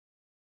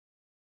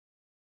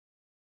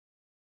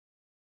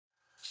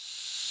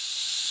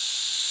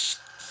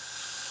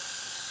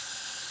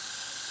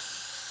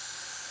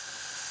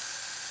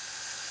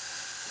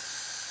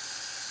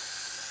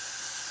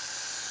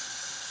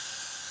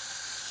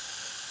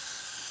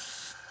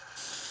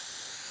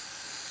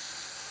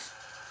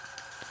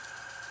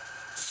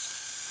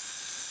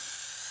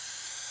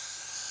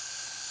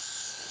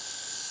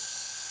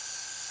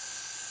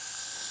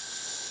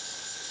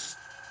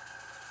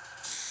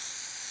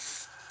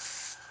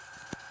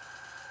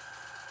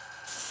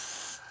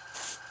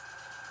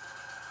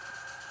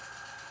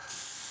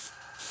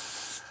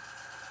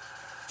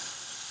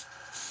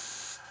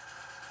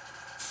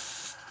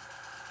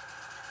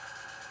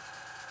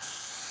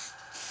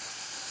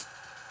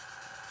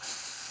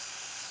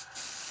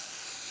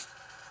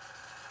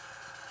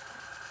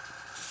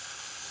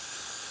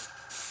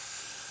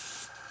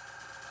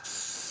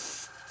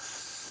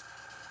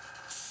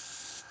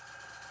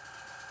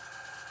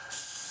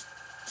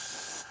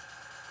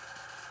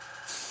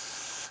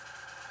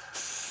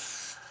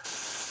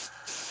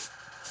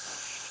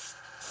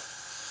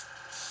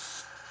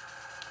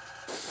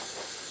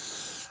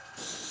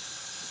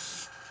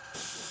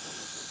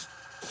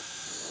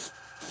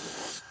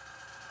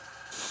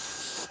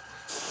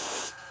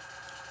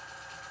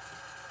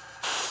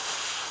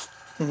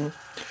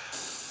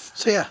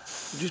So yeah,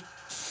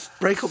 just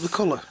break up the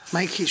colour.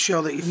 Make it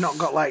sure that you've not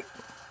got like,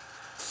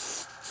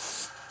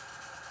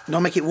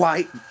 don't make it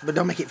white, but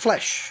don't make it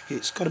flesh.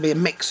 It's got to be a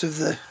mix of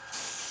the,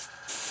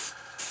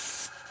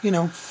 you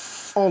know,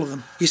 all of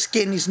them. Your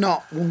skin is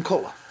not one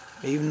colour,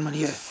 even when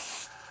you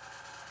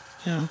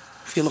know,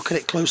 if you look at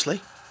it closely.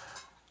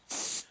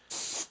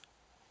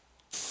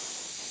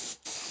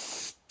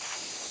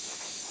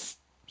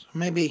 So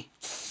maybe,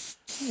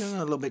 you know,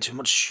 a little bit too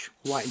much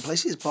white in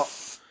places, but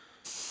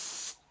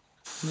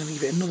I'm going to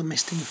give it another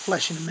misting of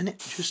flesh in a minute,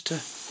 just to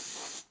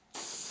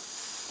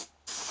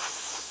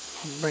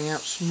bring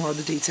out some more of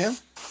the detail.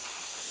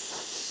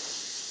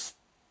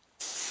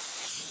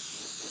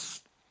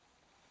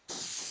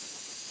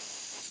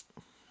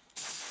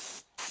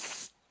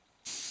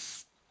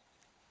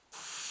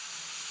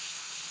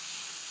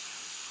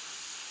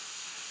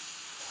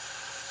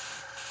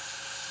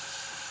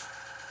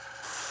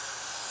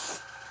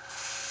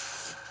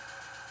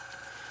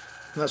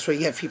 And that's what you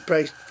get if you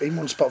spray in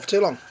one spot for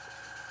too long.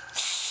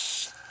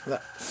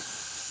 Like that.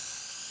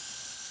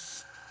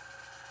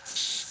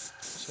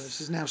 So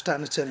this is now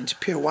starting to turn into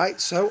pure white,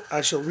 so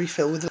I shall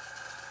refill with the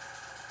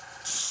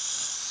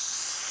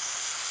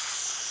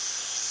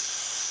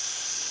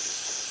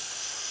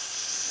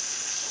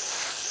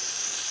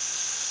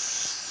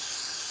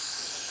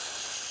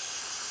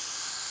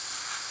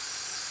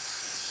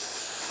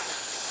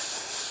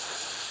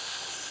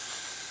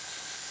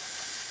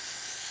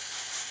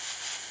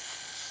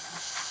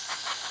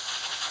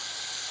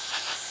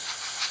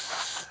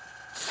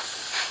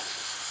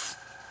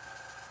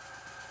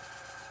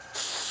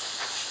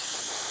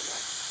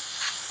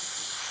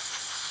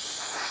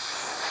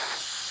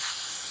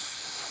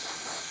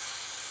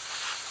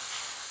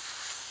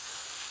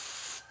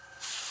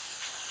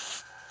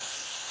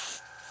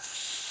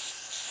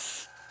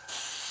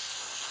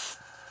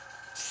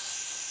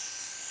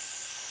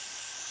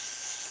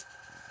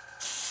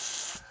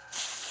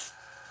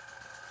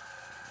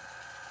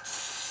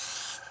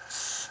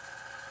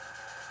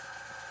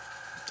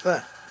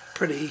there.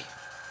 Pretty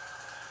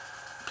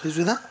pleased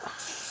with that.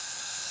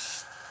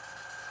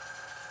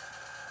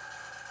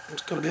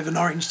 It's got a bit of an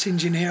orange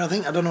tinge in here, I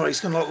think. I don't know what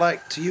it's going to look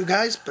like to you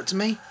guys, but to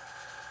me,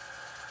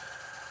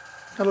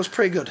 that looks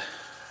pretty good.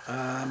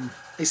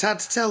 It's hard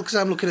to tell because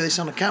I'm looking at this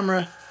on a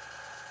camera.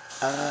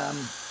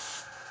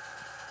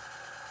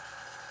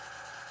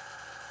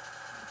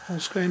 Full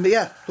screen, but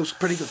yeah, looks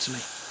pretty good to me.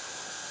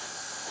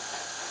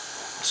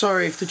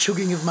 Sorry if the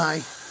chugging of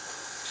my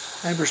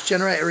airbrush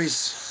generator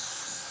is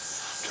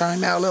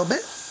trying me out a little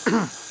bit.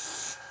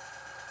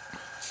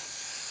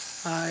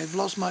 I've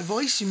lost my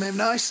voice, you may have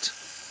noticed.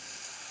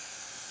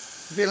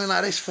 I'm feeling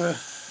like this for a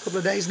couple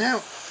of days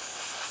now.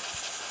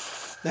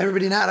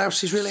 Everybody in our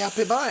house is really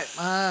happy about it.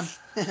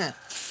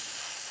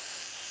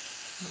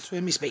 That's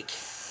where me speak.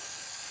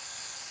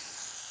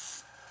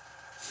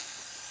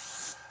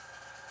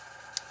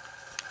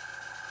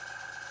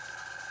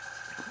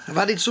 I've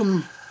added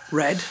some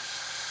red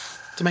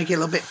to make it a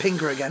little bit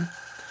pinker again.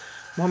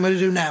 What I'm going to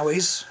do now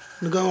is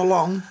I'm going to go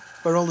along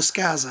where all the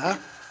scars are,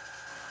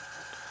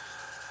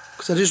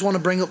 because I just want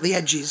to bring up the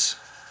edges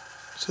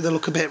so they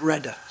look a bit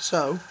redder.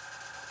 So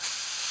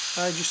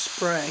I just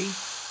spray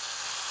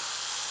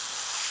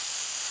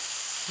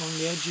along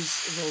the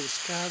edges of all the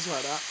scars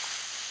like that.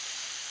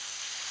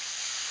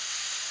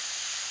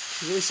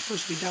 This is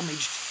supposed to be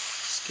damaged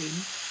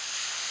skin.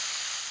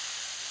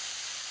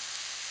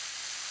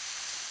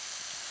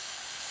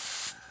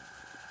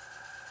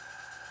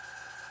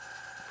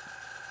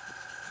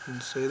 You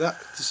can see that.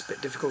 It's a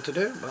bit difficult to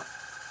do, but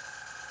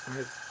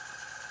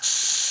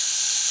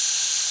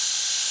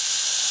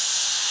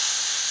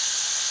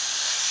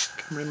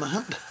camera in my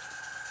hand.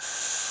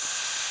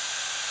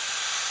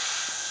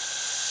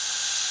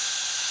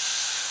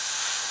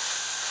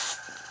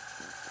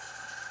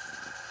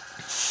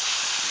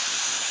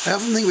 I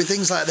often think with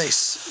things like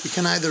this, you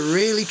can either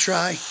really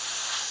try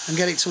and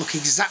get it to look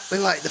exactly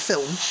like the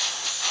film,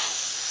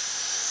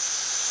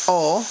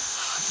 or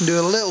you can do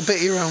a little bit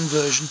of your own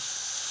version.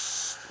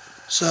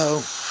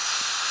 So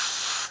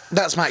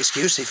that's my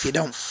excuse if you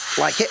don't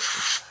like it.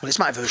 Well, it's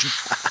my version.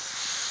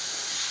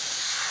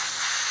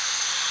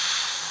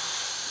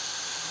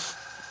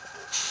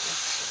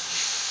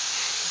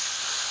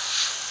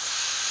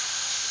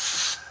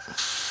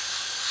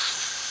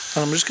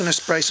 And I'm just going to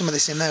spray some of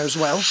this in there as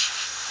well,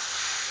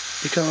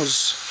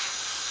 because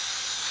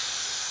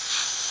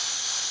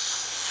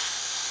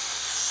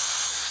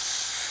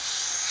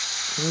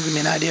it'll give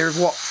me an idea of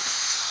what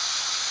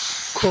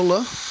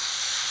colour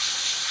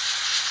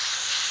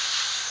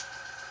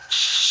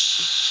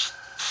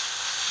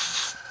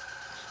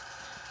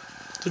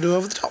to do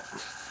over the top.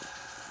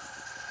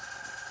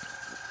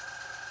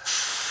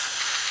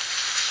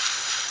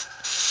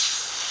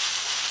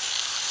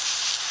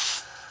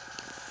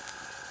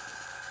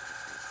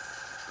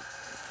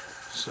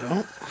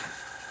 So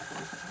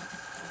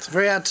it's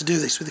very hard to do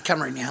this with the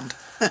camera in your hand.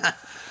 A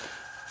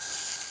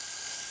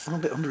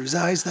little bit under his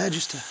eyes there,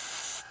 just to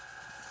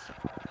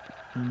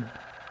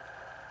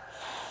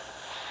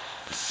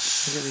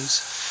get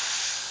these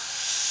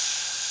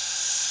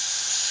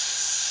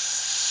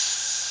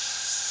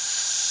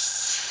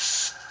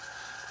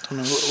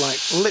going to look like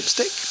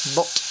lipstick,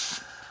 but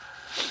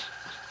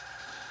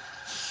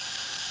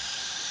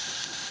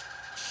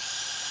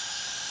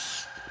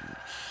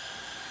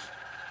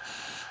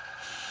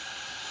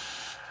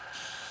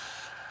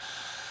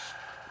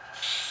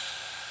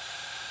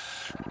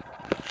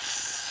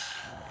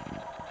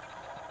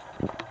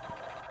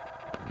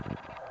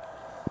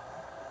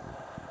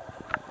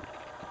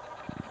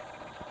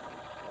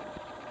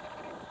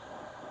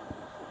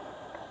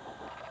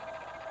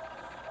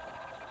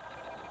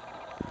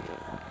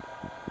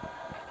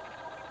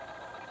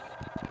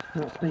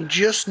that's me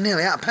just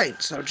nearly out of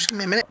paint, so just give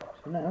me a minute.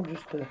 So now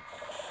just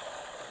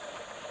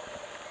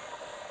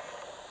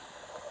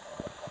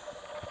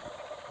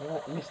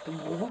right, misty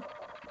over.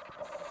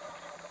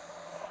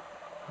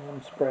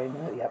 I'm spraying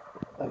it, yep,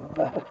 of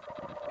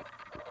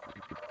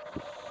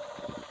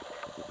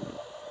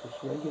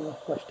just regular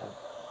flesh tone.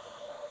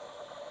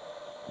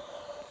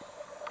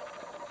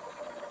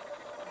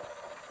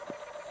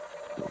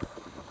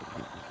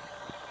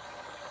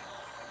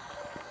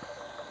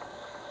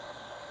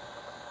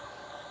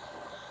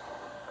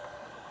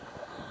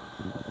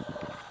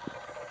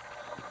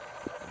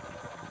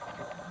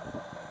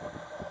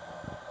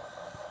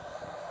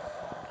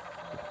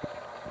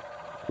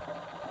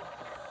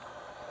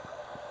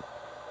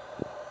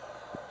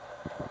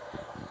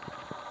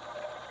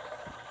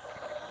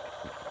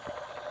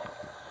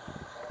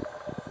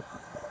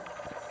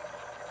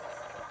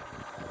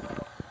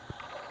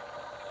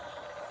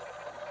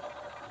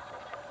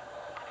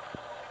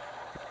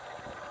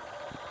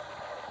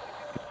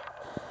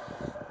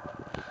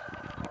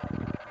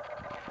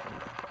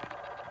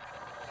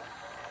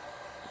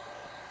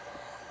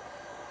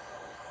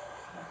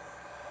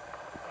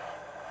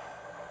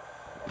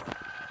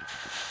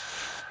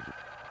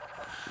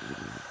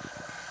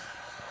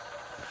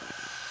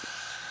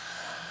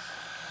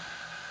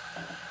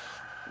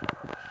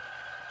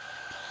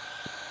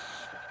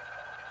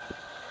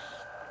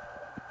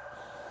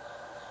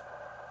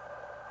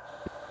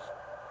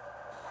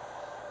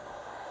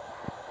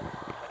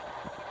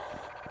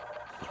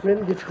 It's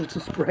really difficult to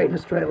spray in a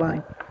straight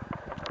line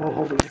while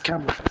holding the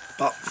camera,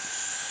 but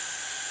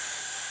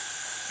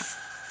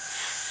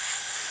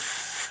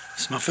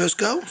it's my first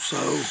go, so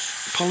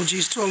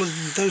apologies to all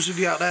of those of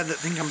you out there that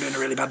think I'm doing a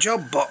really bad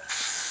job, but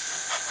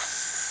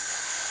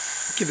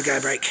give the guy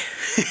a break.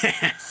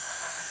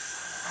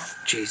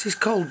 Jeez, it's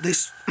cold,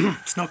 this.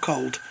 It's not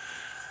cold,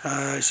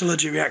 it's an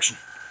allergic reaction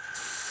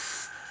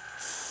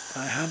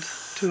I had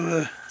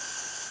to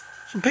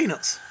some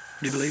peanuts,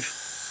 do you believe,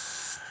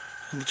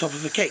 on the top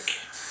of a cake.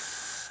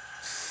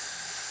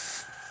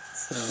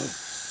 So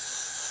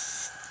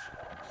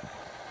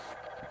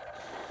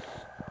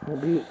I'll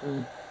be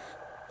eating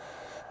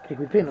cake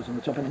with peanuts on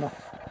the top anymore.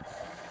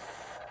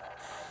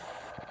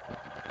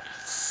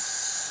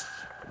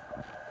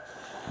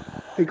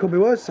 It could be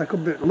worse. I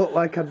could look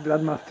like I'd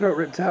had my throat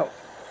ripped out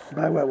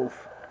by a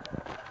werewolf.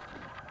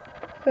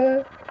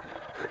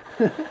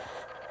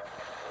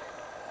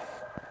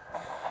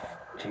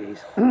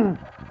 Jeez.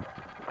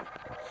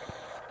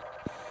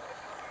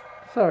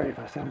 Sorry if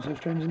I sound so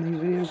strange in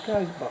these videos,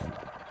 guys, but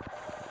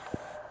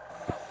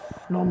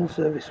normal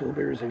service will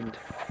be resumed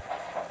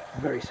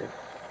very soon.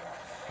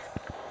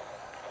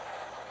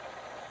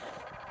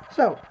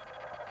 So,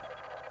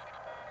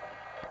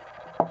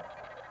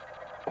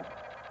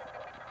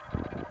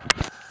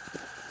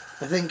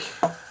 I think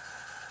that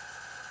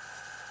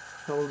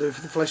will do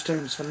for the flesh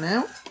tones for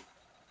now.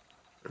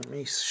 Let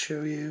me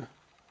show you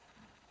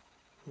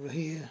over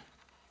here. You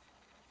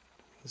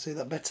can see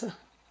that better.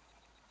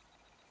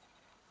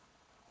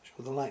 Show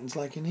what the lighting's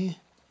like in here.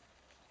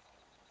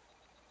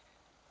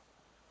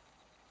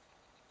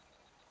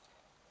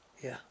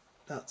 Yeah,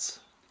 that's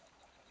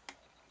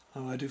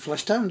how I do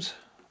flesh tones.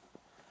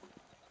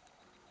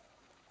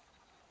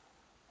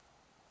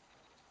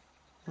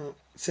 Oh,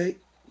 see,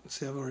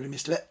 I've already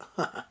missed a bit.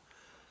 That's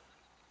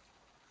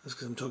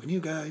because I'm talking to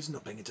you guys,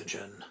 not paying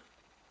attention.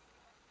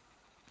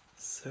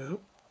 So,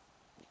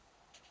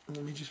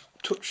 let me just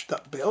touch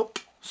that bit up.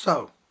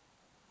 So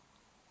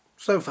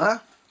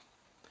far,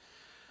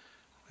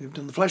 we've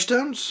done the flesh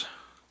tones.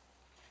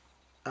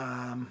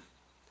 It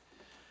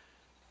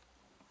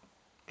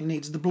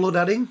needs the blood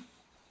adding.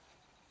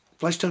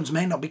 Flesh tones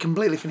may not be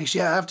completely finished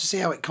yet. I have to see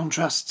how it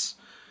contrasts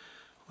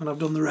when I've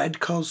done the red,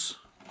 because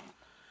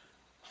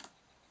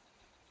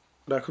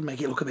that could make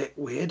it look a bit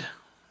weird.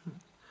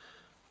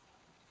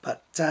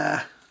 But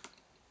that's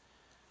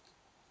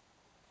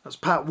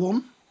part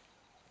one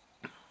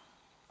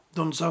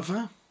done so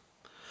far.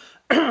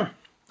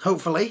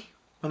 Hopefully,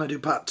 when I do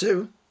part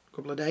two, a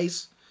couple of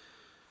days,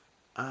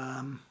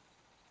 my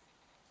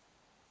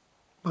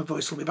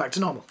voice will be back to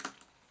normal.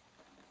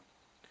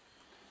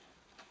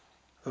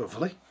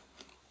 Hopefully.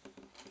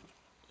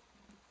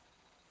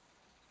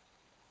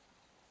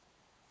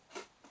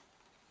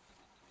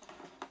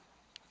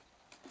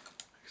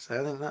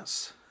 So I think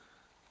that's...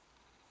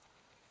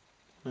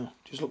 no,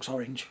 just looks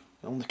orange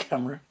on the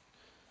camera.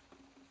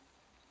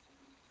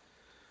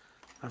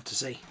 I have to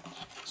see.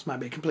 This might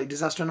be a complete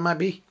disaster and I might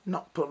be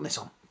not putting this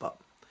on, but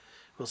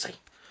we'll see.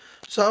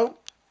 So,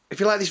 if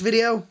you like this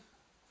video,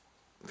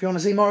 if you want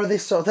to see more of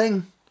this sort of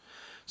thing,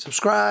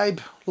 subscribe,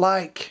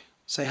 like,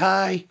 say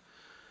hi,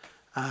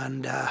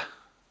 and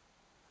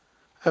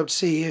hope to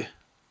see you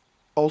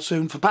all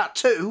soon for part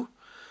 2,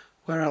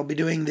 where I'll be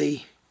doing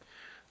the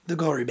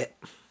gory bit.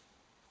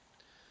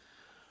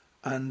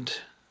 And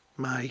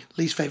my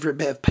least favourite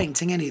bit of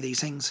painting any of these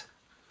things.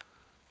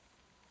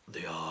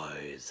 The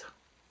eyes.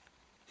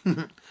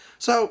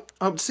 So,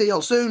 hope to see you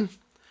all soon.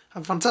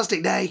 Have a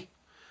fantastic day.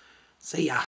 See ya.